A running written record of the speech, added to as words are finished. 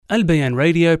Al Bayan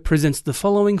Radio presents the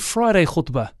following Friday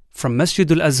khutbah from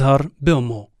Masjid Al-Azhar,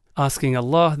 Bilmo, asking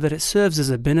Allah that it serves as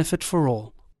a benefit for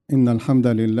all. إن الحمد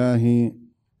لله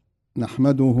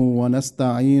نحمده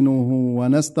ونستعينه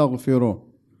ونستغفره.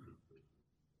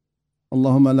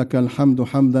 اللهم لك الحمد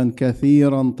حمدا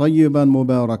كثيرا طيبا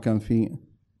مباركا فيه.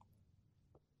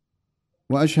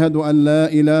 وأشهد أن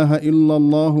لا إله إلا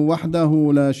الله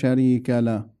وحده لا شريك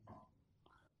له.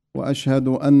 وأشهد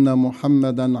أن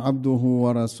محمدا عبده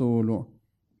ورسوله.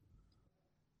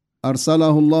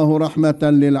 أرسله الله رحمة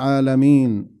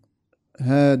للعالمين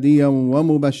هاديا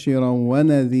ومبشرا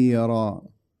ونذيرا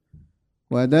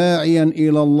وداعيا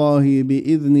إلى الله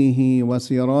بإذنه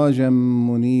وسراجا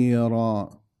منيرا.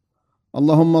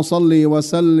 اللهم صل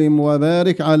وسلم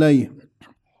وبارك عليه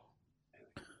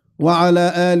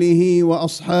وعلى آله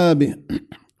وأصحابه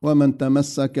ومن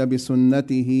تمسك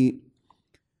بسنته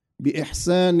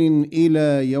بإحسان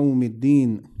إلى يوم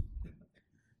الدين.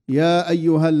 يا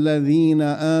أيها الذين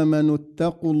آمنوا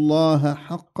اتقوا الله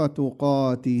حق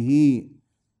تقاته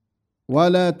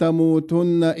ولا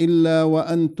تموتن إلا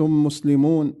وأنتم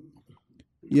مسلمون.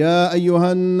 يا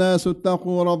أيها الناس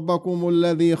اتقوا ربكم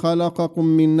الذي خلقكم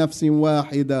من نفس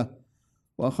واحدة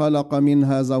وخلق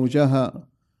منها زوجها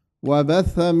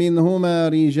وبث منهما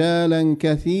رجالا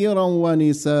كثيرا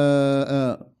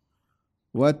ونساء.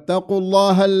 واتقوا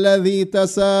الله الذي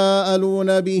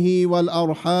تساءلون به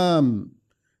والأرحام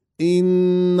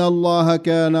إن الله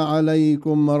كان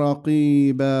عليكم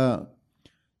رقيبا.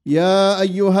 يا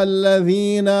أيها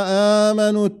الذين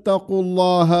آمنوا اتقوا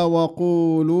الله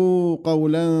وقولوا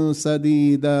قولا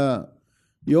سديدا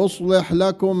يصلح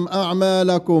لكم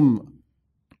أعمالكم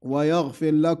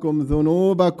ويغفر لكم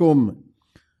ذنوبكم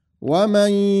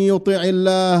ومن يطع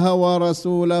الله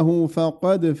ورسوله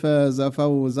فقد فاز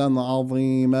فوزا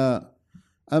عظيما.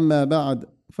 أما بعد،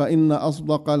 فإن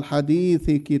أصدق الحديث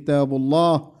كتاب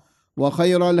الله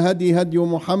وخير الهدي هدي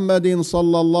محمد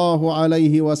صلى الله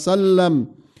عليه وسلم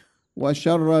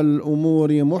وشر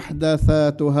الأمور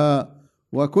محدثاتها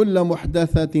وكل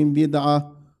محدثة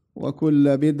بدعة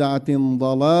وكل بدعة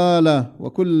ضلالة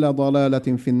وكل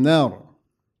ضلالة في النار.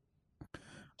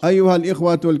 أيها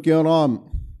الإخوة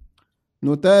الكرام،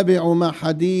 نتابع مع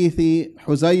حديث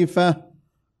حذيفة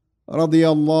رضي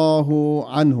الله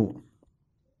عنه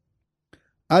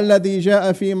الذي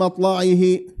جاء في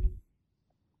مطلعه: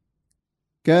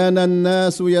 كان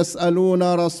الناس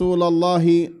يسألون رسول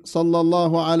الله صلى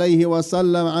الله عليه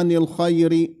وسلم عن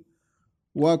الخير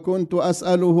وكنت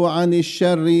أسأله عن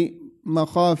الشر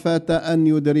مخافة أن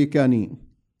يدركني.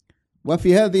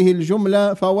 وفي هذه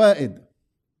الجملة فوائد.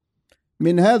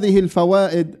 من هذه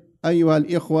الفوائد أيها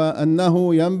الإخوة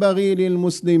أنه ينبغي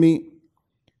للمسلم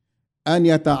أن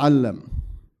يتعلم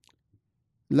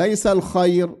ليس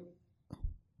الخير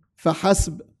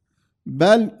فحسب،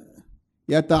 بل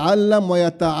يتعلم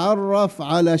ويتعرف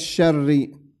على الشر،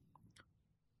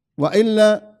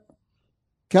 وإلا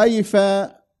كيف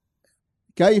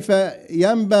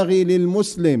ينبغي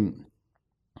للمسلم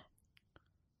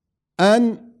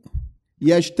أن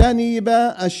يجتنب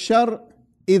الشر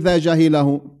إذا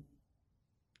جهله؟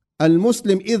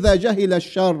 المسلم إذا جهل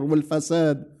الشر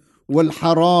والفساد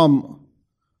والحرام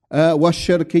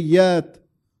والشركيات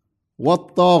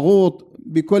والطاغوت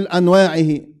بكل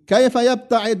أنواعه، كيف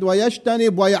يبتعد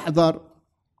ويجتنب ويحذر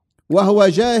وهو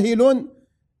جاهل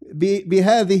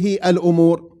بهذه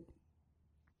الأمور؟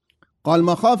 قال: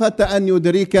 مخافة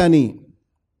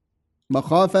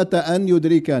أن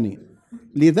يدركني.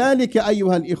 لذلك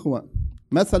أيها الإخوة،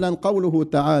 مثلا قوله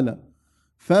تعالى: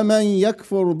 فمن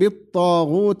يكفر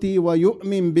بالطاغوت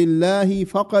ويؤمن بالله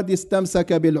فقد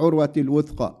استمسك بالعروة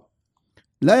الوثقى.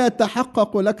 لا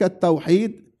يتحقق لك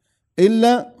التوحيد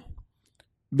إلا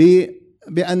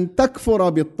بأن تكفر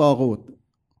بالطاغوت،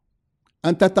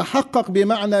 أن تتحقق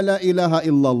بمعنى لا إله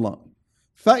إلا الله.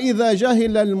 فإذا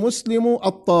جهل المسلم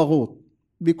الطاغوت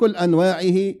بكل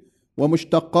أنواعه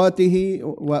ومشتقاته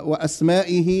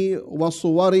وأسمائه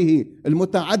وصوره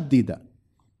المتعددة،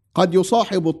 قد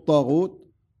يصاحب الطاغوت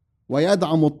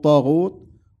ويدعم الطاغوت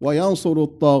وينصر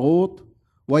الطاغوت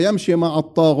ويمشي مع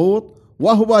الطاغوت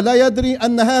وهو لا يدري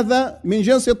أن هذا من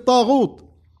جنس الطاغوت،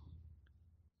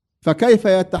 فكيف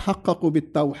يتحقق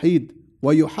بالتوحيد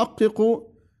ويحقق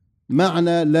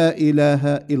معنى لا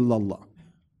إله إلا الله؟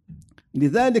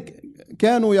 لذلك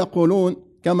كانوا يقولون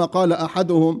كما قال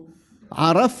أحدهم: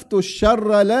 عرفت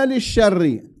الشر لا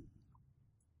للشر،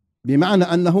 بمعنى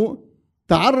أنه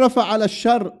تعرف على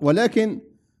الشر ولكن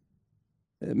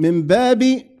من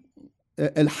باب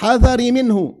الحذر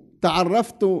منه.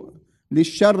 تعرفت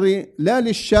للشر لا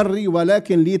للشر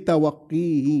ولكن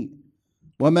لتوقيه،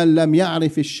 ومن لم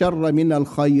يعرف الشر من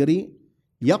الخير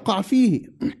يقع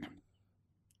فيه.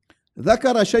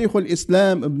 ذكر شيخ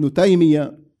الإسلام ابن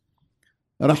تيمية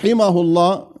رحمه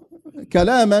الله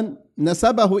كلاما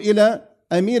نسبه إلى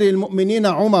أمير المؤمنين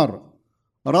عمر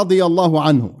رضي الله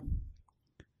عنه،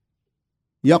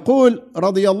 يقول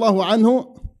رضي الله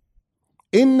عنه: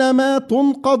 إنما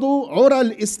تنقض عرى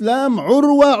الإسلام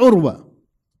عروة عروة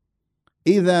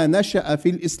إذا نشأ في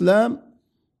الإسلام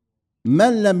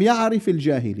من لم يعرف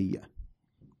الجاهلية.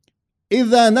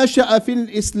 إذا نشأ في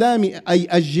الإسلام أي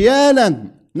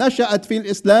أجيالا نشأت في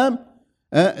الإسلام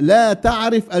لا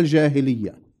تعرف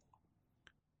الجاهلية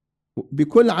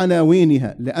بكل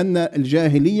عناوينها، لأن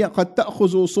الجاهلية قد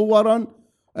تأخذ صورا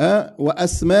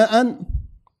وأسماء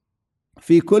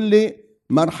في كل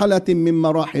مرحلة من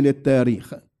مراحل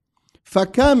التاريخ.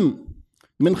 فكم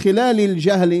من خلال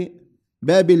الجهل،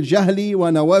 باب الجهل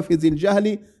ونوافذ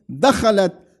الجهل،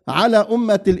 دخلت على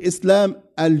أمة الإسلام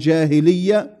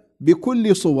الجاهلية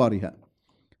بكل صورها،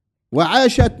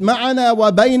 وعاشت معنا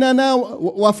وبيننا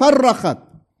وفرخت.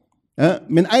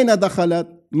 من أين دخلت؟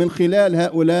 من خلال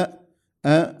هؤلاء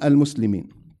المسلمين،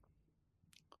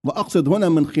 وأقصد هنا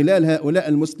من خلال هؤلاء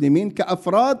المسلمين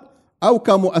كأفراد أو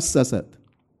كمؤسسات.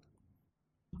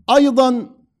 أيضا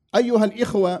أيها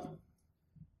الإخوة،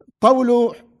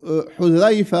 قول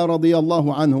حذيفة رضي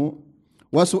الله عنه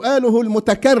وسؤاله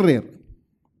المتكرر: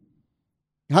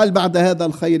 هل بعد هذا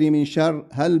الخير من شر؟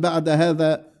 هل بعد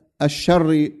هذا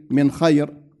الشر من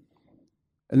خير؟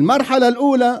 المرحلة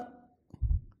الأولى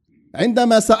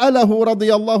عندما سأله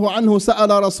رضي الله عنه،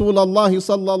 سأل رسول الله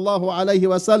صلى الله عليه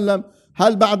وسلم: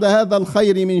 هل بعد هذا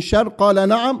الخير من شر؟ قال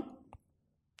نعم.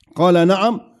 قال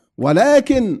نعم،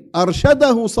 ولكن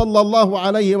أرشده صلى الله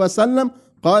عليه وسلم،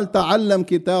 قال: تعلم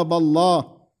كتاب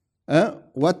الله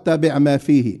واتبع ما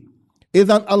فيه.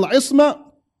 إذن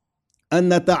العصمة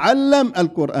أن نتعلم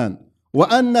القرآن،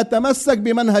 وأن نتمسك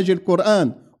بمنهج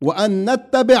القرآن، وأن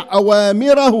نتبع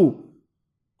أوامره،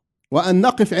 وأن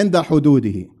نقف عند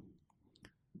حدوده.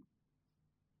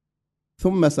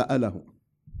 ثم سأله: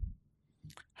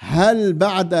 هل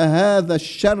بعد هذا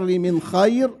الشر من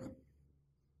خير؟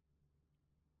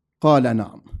 قال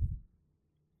نعم.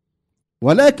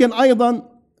 ولكن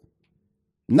أيضا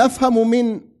نفهم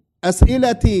من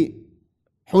أسئلة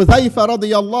حذيفة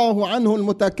رضي الله عنه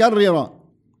المتكررة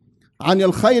عن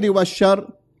الخير والشر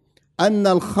أن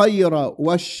الخير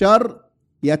والشر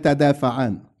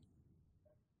يتدافعان،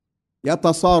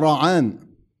 يتصارعان،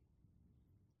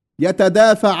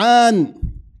 يتدافعان.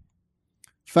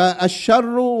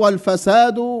 فالشر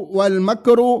والفساد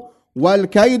والمكر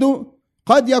والكيد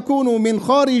قد يكون من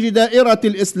خارج دائرة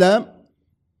الإسلام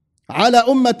على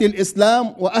أمة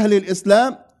الإسلام وأهل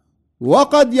الإسلام،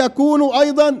 وقد يكون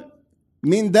أيضا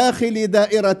من داخل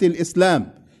دائرة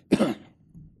الإسلام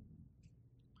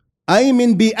أي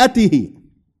من بيئته،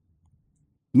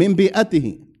 من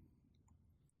بيئته.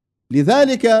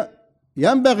 لذلك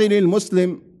ينبغي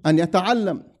للمسلم أن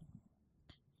يتعلم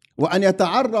وأن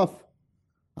يتعرف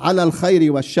على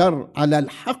الخير والشر، على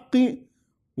الحق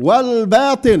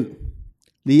والباطل،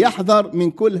 ليحذر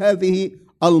من كل هذه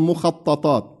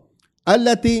المخططات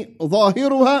التي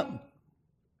ظاهرها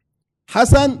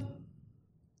حسن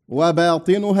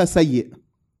وباطنها سيء.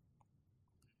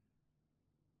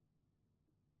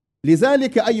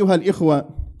 لذلك أيها الإخوة،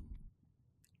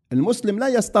 المسلم لا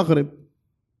يستغرب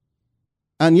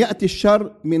أن يأتي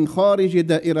الشر من خارج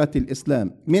دائرة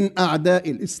الإسلام، من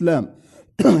أعداء الإسلام.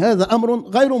 هذا أمر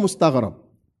غير مستغرب،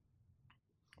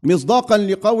 مصداقا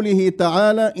لقوله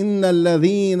تعالى: إن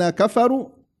الذين كفروا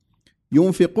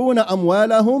ينفقون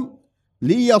أموالهم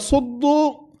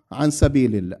ليصدوا عن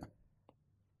سبيل الله.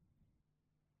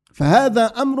 فهذا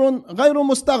أمر غير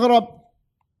مستغرب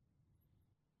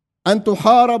أن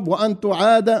تحارب وأن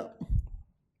تعاد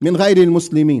من غير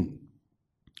المسلمين،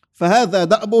 فهذا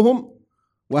دأبهم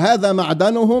وهذا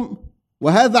معدنهم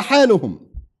وهذا حالهم،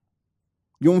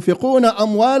 ينفقون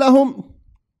أموالهم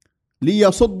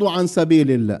ليصدوا عن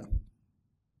سبيل الله.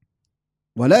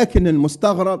 ولكن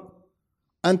المستغرب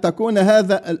أن تكون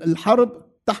هذا الحرب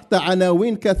تحت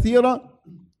عناوين كثيرة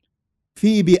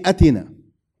في بيئتنا،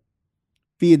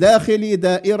 في داخل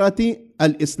دائرة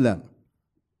الإسلام.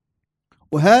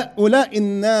 وهؤلاء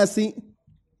الناس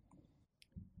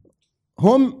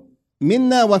هم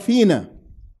منا وفينا،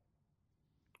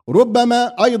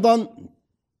 ربما أيضا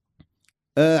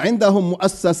عندهم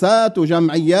مؤسسات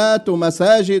وجمعيات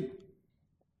ومساجد،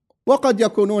 وقد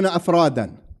يكونون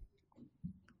أفرادا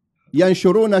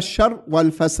ينشرون الشر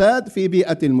والفساد في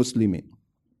بيئة المسلمين.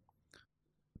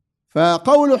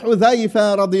 فقول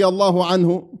حذيفة رضي الله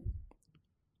عنه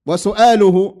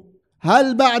وسؤاله: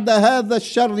 هل بعد هذا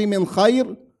الشر من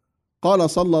خير؟ قال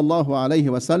صلى الله عليه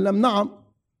وسلم: نعم،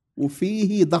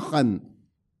 وفيه دخن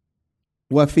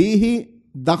وفيه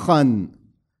دخن،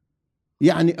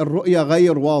 يعني الرؤية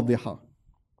غير واضحة.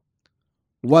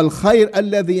 والخير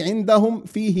الذي عندهم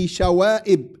فيه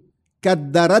شوائب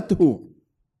كدرته.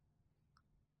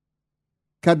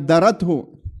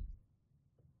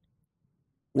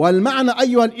 والمعنى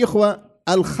أيها الإخوة،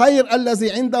 الخير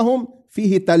الذي عندهم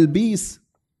فيه تلبيس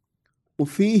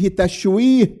وفيه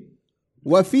تشويه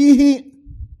وفيه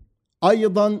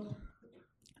أيضا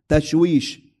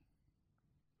تشويش.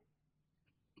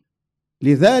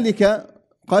 لذلك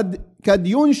قد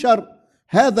ينشر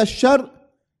هذا الشر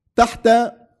تحت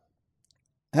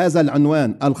هذا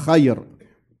العنوان الخير،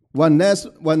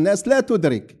 والناس لا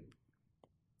تدرك.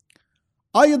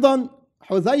 أيضا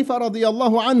حذيفة رضي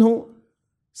الله عنه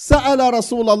سأل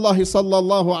رسول الله صلى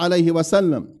الله عليه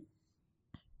وسلم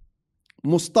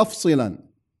مستفصلا،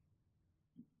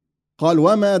 قال: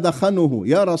 وما دخنه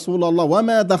يا رسول الله؟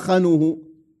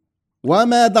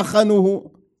 وما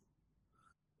دخنه؟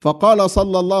 فقال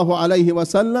صلى الله عليه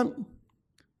وسلم: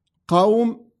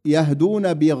 قوم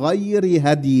يهدون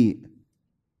بغير هدي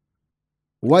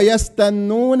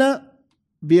ويستنون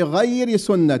بغير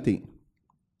سنتي،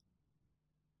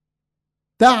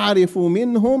 تعرف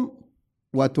منهم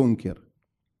وتنكر.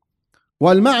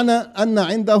 والمعنى أن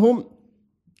عندهم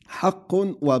حق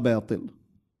وباطل.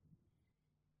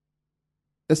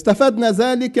 استفدنا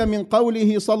ذلك من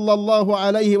قوله صلى الله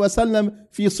عليه وسلم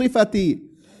في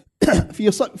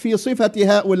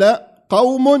صفة هؤلاء: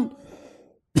 قوم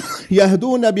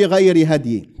يهدون بغير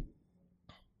هدي،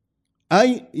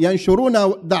 أي ينشرون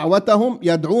دعوتهم،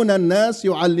 يدعون الناس،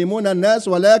 يعلمون الناس،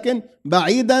 ولكن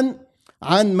بعيدا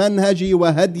عن منهج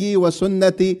وهدي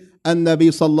وسنة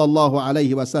النبي صلى الله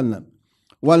عليه وسلم.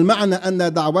 والمعنى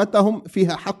أن دعوتهم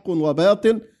فيها حق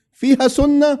وباطل، فيها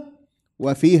سنة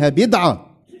وفيها بدعة.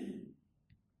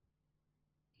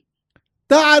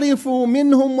 تعرف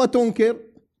منهم وتنكر،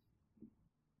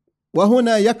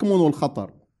 وهنا يكمن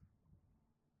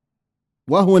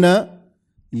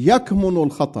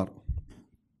الخطر،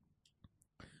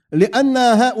 لأن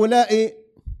هؤلاء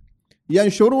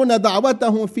ينشرون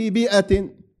دعوتهم في بيئة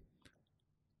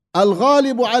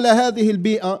الغالب على هذه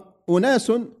البيئة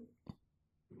أناس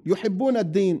يحبون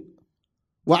الدين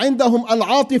وعندهم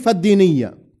العاطفة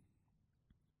الدينية.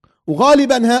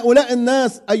 وغالبا هؤلاء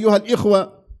الناس أيها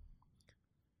الإخوة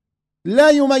لا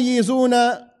يميزون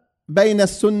بين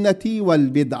السنة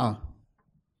والبدعة،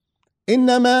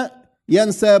 إنما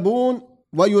ينسابون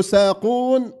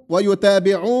ويساقون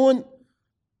ويتابعون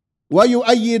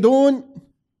ويؤيدون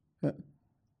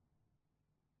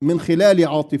من خلال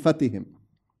عاطفتهم،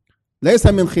 ليس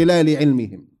من خلال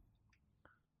علمهم.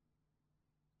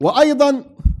 وأيضا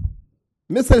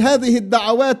مثل هذه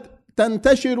الدعوات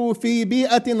تنتشر في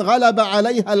بيئة غلب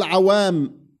عليها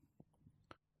العوام،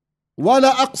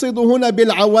 ولا أقصد هنا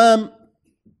بالعوام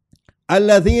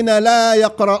الذين لا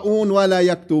يقرؤون ولا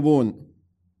يكتبون،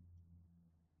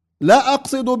 لا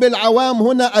أقصد بالعوام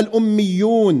هنا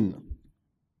الأميون،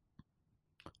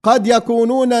 قد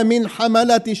يكونون من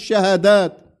حملة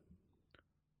الشهادات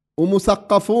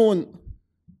ومثقفون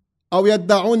أو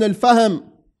يدعون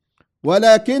الفهم،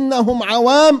 ولكنهم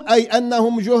عوام، أي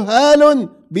أنهم جهال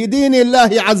بدين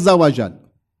الله عز وجل.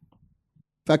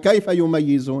 فكيف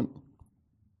يميزون؟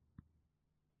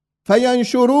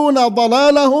 فينشرون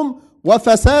ضلالهم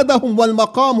وفسادهم،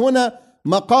 والمقام هنا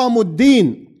مقام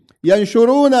الدين،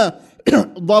 ينشرون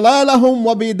ضلالهم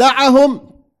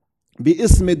وبدعهم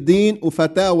باسم الدين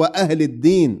وفتاوى أهل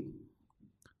الدين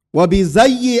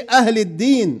وبزي أهل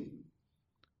الدين.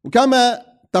 وكما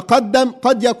تقدم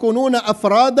قد يكونون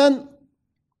أفرادا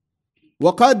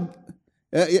وقد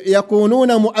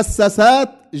يكونون مؤسسات،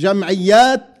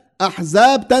 جمعيات،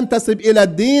 أحزاب تنتسب إلى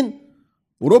الدين،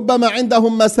 وربما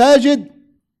عندهم مساجد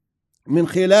من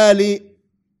خلال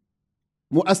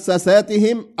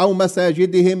مؤسساتهم أو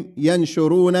مساجدهم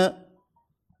ينشرون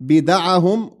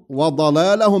بدعهم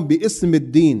وضلالهم باسم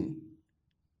الدين.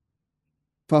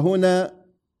 فهنا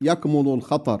يكمن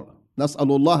الخطر،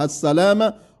 نسأل الله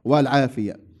السلامة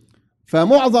والعافية.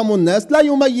 فمعظم الناس لا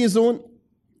يميزون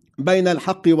بين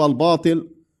الحق والباطل،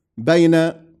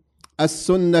 بين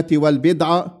السنة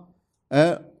والبدعة،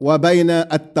 وبين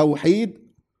التوحيد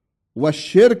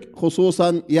والشرك،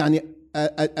 خصوصا يعني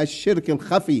الشرك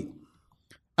الخفي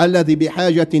الذي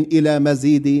بحاجة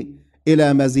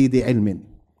إلى مزيد علم.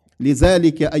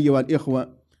 لذلك أيها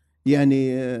الإخوة،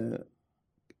 يعني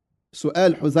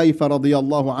سؤال حذيفة رضي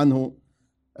الله عنه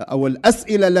أو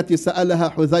الأسئلة التي سألها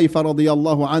حذيفة رضي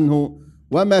الله عنه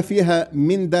وما فيها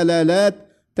من دلالات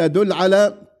تدل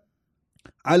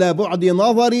على بعد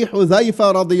نظر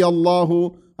حذيفة رضي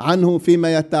الله عنه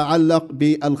فيما يتعلق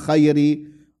بالخير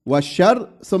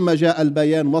والشر، ثم جاء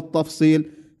البيان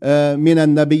والتفصيل من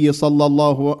النبي صلى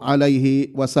الله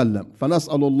عليه وسلم.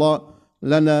 فنسأل الله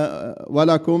لنا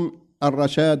ولكم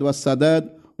الرشاد والسداد،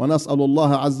 ونسأل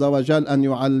الله عز وجل أن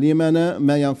يعلمنا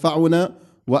ما ينفعنا،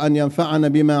 وأن ينفعنا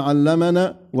بما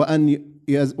علمنا،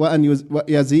 وأن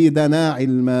يزيدنا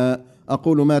علما.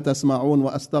 أقول ما تسمعون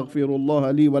وأستغفر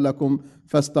الله لي ولكم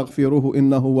فاستغفروه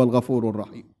إنه هو الغفور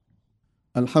الرحيم.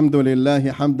 الحمد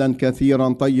لله حمدا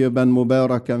كثيرا طيبا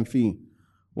مباركا فيه،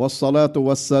 والصلاة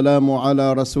والسلام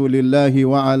على رسول الله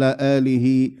وعلى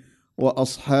آله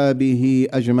وأصحابه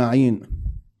أجمعين.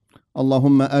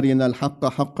 اللهم أرنا الحق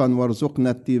حقا وارزقنا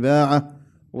اتباعه،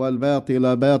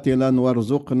 والباطل باطلا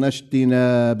وارزقنا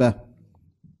اجتنابه.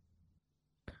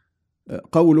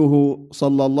 قوله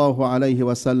صلى الله عليه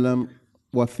وسلم: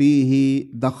 وفيه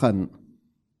دخن،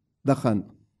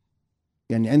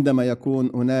 يعني عندما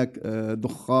يكون هناك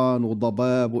دخان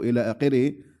وضباب إلى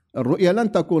آخره، الرؤية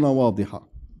لن تكون واضحة،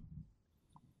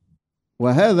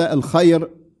 وهذا الخير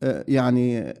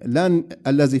يعني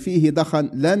الذي فيه دخن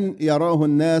لن يراه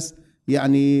الناس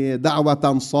يعني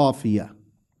دعوة صافية،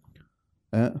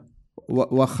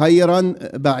 وخيرا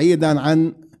بعيدا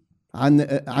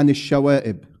عن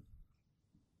الشوائب.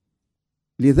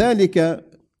 لذلك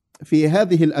في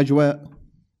هذه الأجواء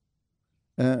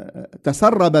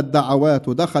تسربت دعوات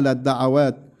ودخلت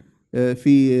دعوات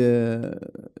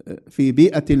في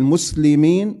بيئة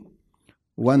المسلمين،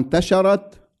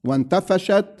 وانتشرت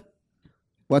وانتفشت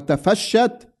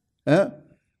وتفشت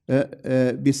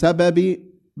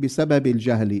بسبب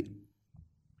الجهل.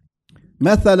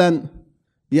 مثلا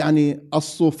يعني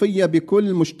الصوفية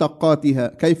بكل مشتقاتها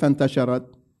كيف انتشرت؟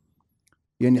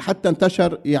 يعني حتى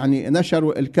انتشر، يعني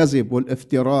نشروا الكذب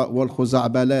والافتراء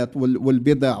والخزعبلات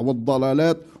والبدع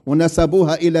والضلالات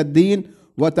ونسبوها إلى الدين،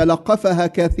 وتلقفها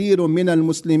كثير من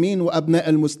المسلمين وأبناء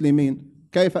المسلمين.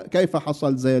 كيف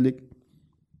حصل ذلك؟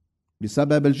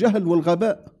 بسبب الجهل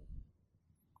والغباء.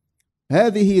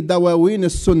 هذه دواوين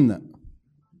السنة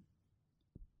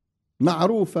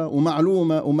معروفة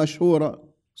ومعلومة ومشهورة: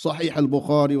 صحيح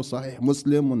البخاري وصحيح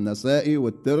مسلم والنسائي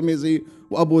والترمذي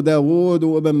وأبو داود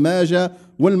وابن ماجه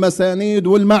والمسانيد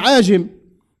والمعاجم.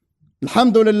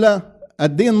 الحمد لله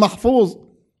الدين محفوظ.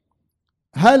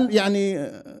 هل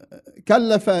يعني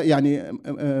كلف يعني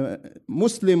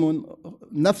مسلم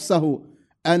نفسه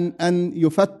أن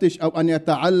يفتش أو أن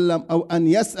يتعلم أو أن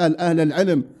يسأل أهل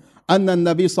العلم أن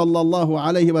النبي صلى الله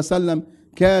عليه وسلم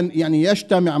كان يعني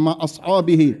يجتمع مع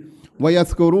أصحابه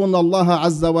ويذكرون الله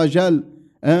عز وجل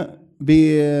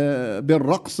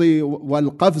بالرقص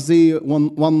والقفز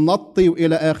والنط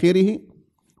إلى آخره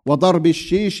وضرب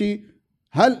الشيش؟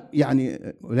 هل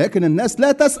يعني، لكن الناس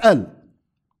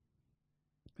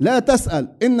لا تسأل،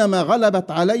 إنما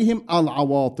غلبت عليهم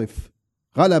العواطف.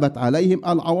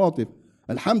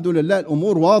 الحمد لله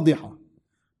الأمور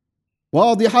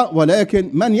واضحة، ولكن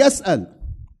من يسأل؟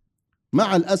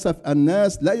 مع الأسف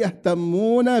الناس لا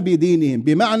يهتمون بدينهم،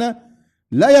 بمعنى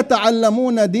لا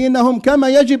يتعلمون دينهم كما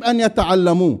يجب أن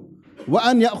يتعلموه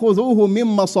وأن يأخذوه من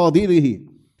مصادره.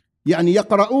 يعني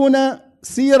يقرؤون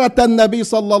سيرة النبي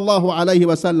صلى الله عليه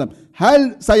وسلم،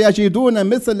 هل سيجدون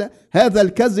مثل هذا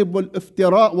الكذب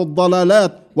والافتراء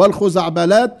والضلالات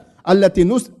والخزعبلات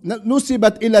التي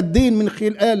نسبت إلى الدين من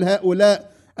خلال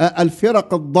هؤلاء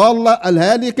الفرق الضالة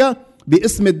الهالكة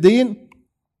باسم الدين؟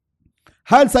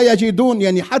 هل سيجدون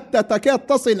يعني حتى تكاد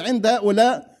تصل عند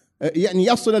هؤلاء يعني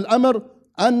يصل الأمر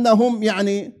أنهم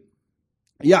يعني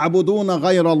يعبدون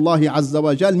غير الله عز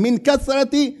وجل من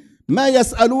كثرة ما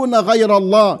يسألون غير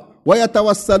الله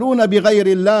ويتوسلون بغير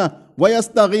الله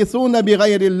ويستغيثون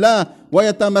بغير الله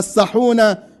ويتمسحون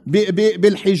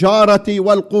بالحجارة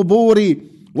والقبور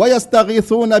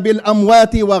ويستغيثون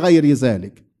بالأموات وغير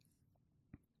ذلك.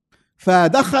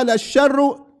 فدخل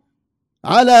الشر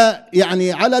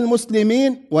على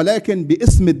المسلمين، ولكن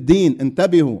باسم الدين.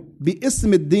 انتبهوا،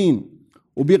 باسم الدين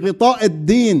وبغطاء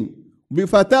الدين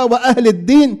وبفتاوى أهل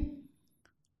الدين.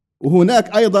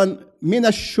 وهناك أيضا من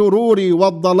الشرور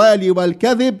والضلال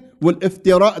والكذب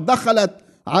والافتراء دخلت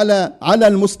على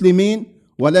المسلمين،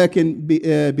 ولكن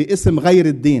باسم غير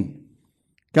الدين،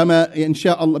 كما إن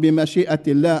شاء الله بمشيئة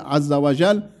الله عز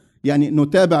وجل يعني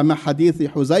نتابع مع حديث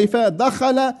حذيفة.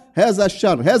 دخل هذا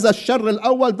الشر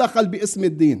الأول دخل باسم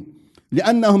الدين،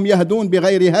 لأنهم يهدون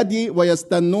بغير هدي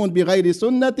ويستنون بغير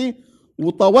سنتي،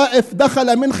 وطوائف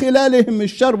دخل من خلالهم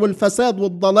الشر والفساد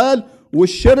والضلال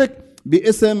والشرك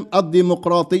باسم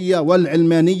الديمقراطية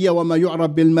والعلمانية وما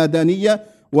يعرف بالمدنية،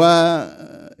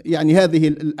 ويعني هذه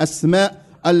الأسماء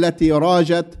التي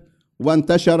راجت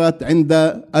وانتشرت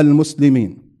عند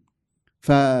المسلمين.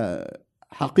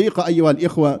 فحقيقة أيها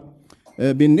الإخوة،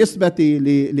 بالنسبة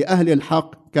لأهل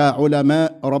الحق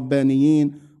كعلماء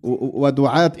ربانيين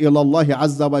ودعاة إلى الله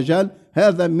عز وجل،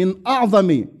 هذا من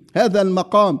أعظم هذا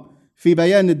المقام في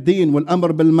بيان الدين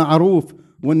والأمر بالمعروف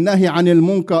والنهي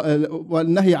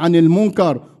عن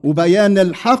المنكر وبيان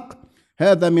الحق.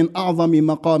 هذا من أعظم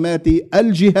مقامات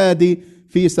الجهاد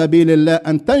في سبيل الله،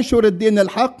 أن تنشر الدين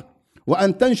الحق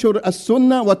وأن تنشر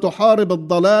السنة وتحارب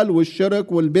الضلال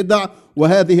والشرك والبدع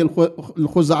وهذه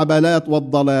الخزعبلات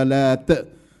والضلالات.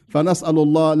 فنسأل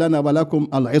الله لنا ولكم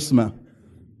العصمة.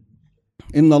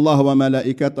 إن الله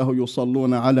وملائكته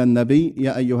يصلون على النبي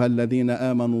يا أيها الذين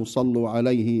آمنوا صلوا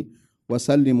عليه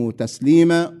وسلموا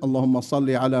تسليما. اللهم صل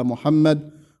على محمد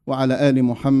وعلى آل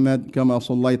محمد كما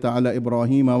صليت على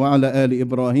إبراهيم وعلى آل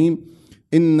إبراهيم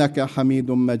إنك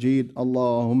حميد مجيد.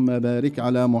 اللهم بارك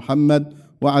على محمد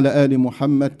وعلى آل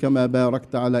محمد كما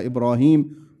باركت على إبراهيم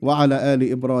وعلى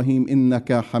آل إبراهيم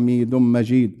إنك حميد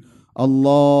مجيد.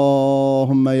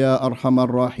 اللهم يا أرحم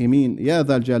الراحمين يا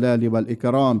ذا الجلال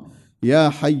والإكرام يا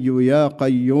حي يا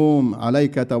قيوم،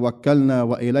 عليك توكلنا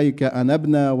وإليك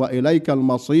أنبنا وإليك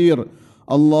المصير.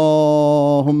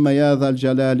 اللهم يا ذا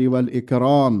الجلال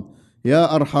والإكرام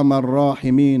يا أرحم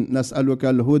الراحمين، نسألك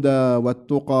الهدى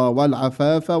والتقى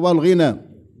والعفاف والغنى.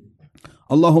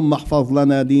 اللهم احفظ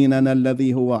لنا ديننا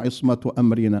الذي هو عصمة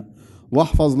أمرنا،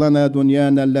 واحفظ لنا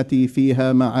دنيانا التي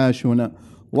فيها معاشنا،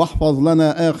 واحفظ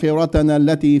لنا آخرتنا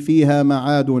التي فيها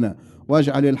معادنا،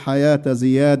 واجعل الحياة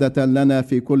زيادة لنا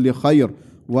في كل خير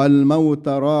والموت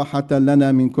راحة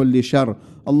لنا من كل شر.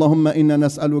 اللهم إنا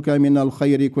نسألك من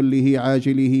الخير كله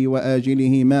عاجله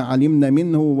وآجله ما علمنا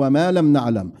منه وما لم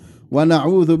نعلم،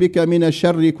 ونعوذ بك من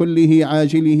الشر كله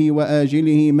عاجله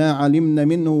وآجله ما علمنا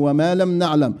منه وما لم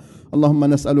نعلم. اللهم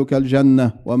نسألك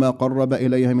الجنة وما قرب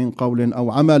إليها من قول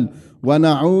أو عمل،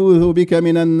 ونعوذ بك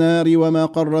من النار وما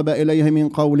قرب إليها من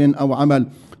قول أو عمل.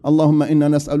 اللهم إنا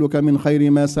نسألك من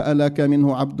خير ما سألك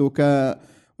منه عبدك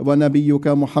ونبيك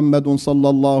محمد صلى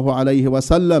الله عليه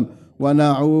وسلم،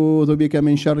 ونعوذ بك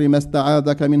من شر ما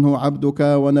استعاذك منه عبدك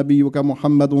ونبيك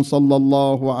محمد صلى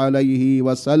الله عليه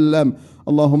وسلم.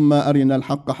 اللهم أرنا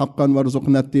الحق حقا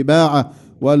وارزقنا اتباعه،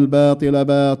 والباطل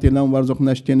باطلا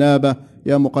وارزقنا اجتنابه.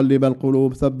 يا مقلب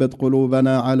القلوب ثبت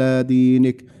قلوبنا على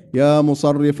دينك، يا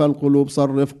مصرف القلوب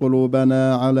صرف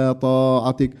قلوبنا على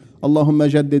طاعتك. اللهم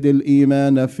جدد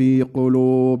الإيمان في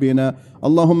قلوبنا،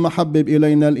 اللهم حبب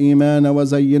إلينا الإيمان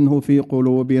وزينه في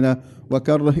قلوبنا،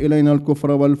 وكره إلينا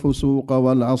الكفر والفسوق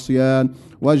والعصيان،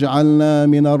 واجعلنا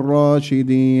من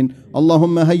الراشدين.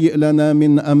 اللهم هيئ لنا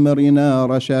من أمرنا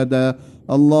رشدا.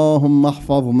 اللهم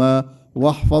احفظنا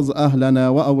واحفظ أهلنا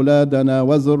وأولادنا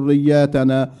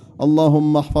وذرياتنا.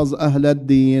 اللهم احفظ أهل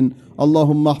الدين،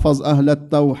 اللهم احفظ أهل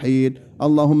التوحيد،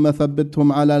 اللهم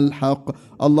ثبتهم على الحق.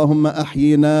 اللهم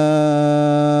أحينا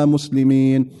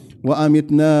مسلمين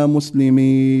وأمتنا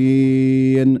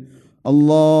مسلمين.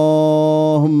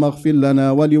 اللهم اغفر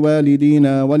لنا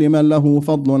ولوالدينا ولمن له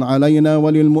فضل علينا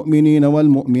وللمؤمنين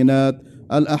والمؤمنات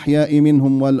الأحياء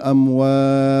منهم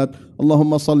والأموات.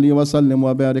 اللهم صل وسلم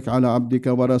وبارك على عبدك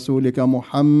ورسولك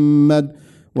محمد،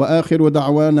 وآخر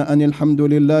دعوانا أن الحمد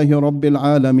لله رب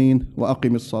العالمين،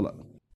 وأقم الصلاة.